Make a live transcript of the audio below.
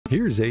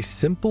Here's a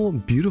simple,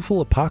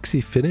 beautiful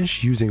epoxy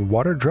finish using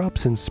water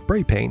drops and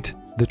spray paint.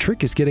 The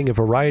trick is getting a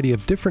variety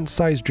of different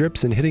size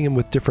drips and hitting them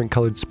with different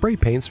colored spray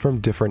paints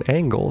from different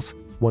angles.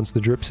 Once the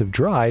drips have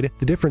dried,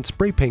 the different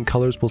spray paint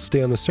colors will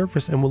stay on the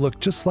surface and will look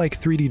just like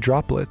 3D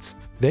droplets.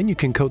 Then you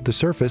can coat the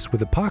surface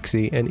with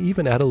epoxy and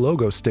even add a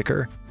logo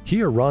sticker.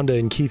 Here, Rhonda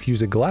and Keith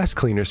use a glass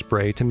cleaner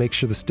spray to make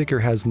sure the sticker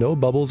has no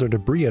bubbles or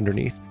debris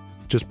underneath.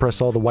 Just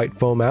press all the white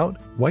foam out,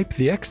 wipe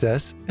the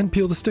excess, and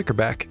peel the sticker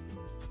back.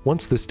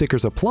 Once the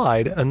sticker's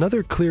applied,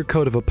 another clear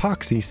coat of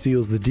epoxy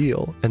seals the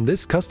deal, and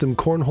this custom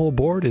cornhole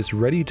board is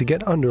ready to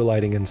get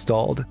underlighting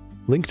installed.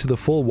 Link to the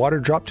full water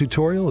drop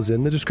tutorial is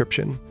in the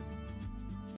description.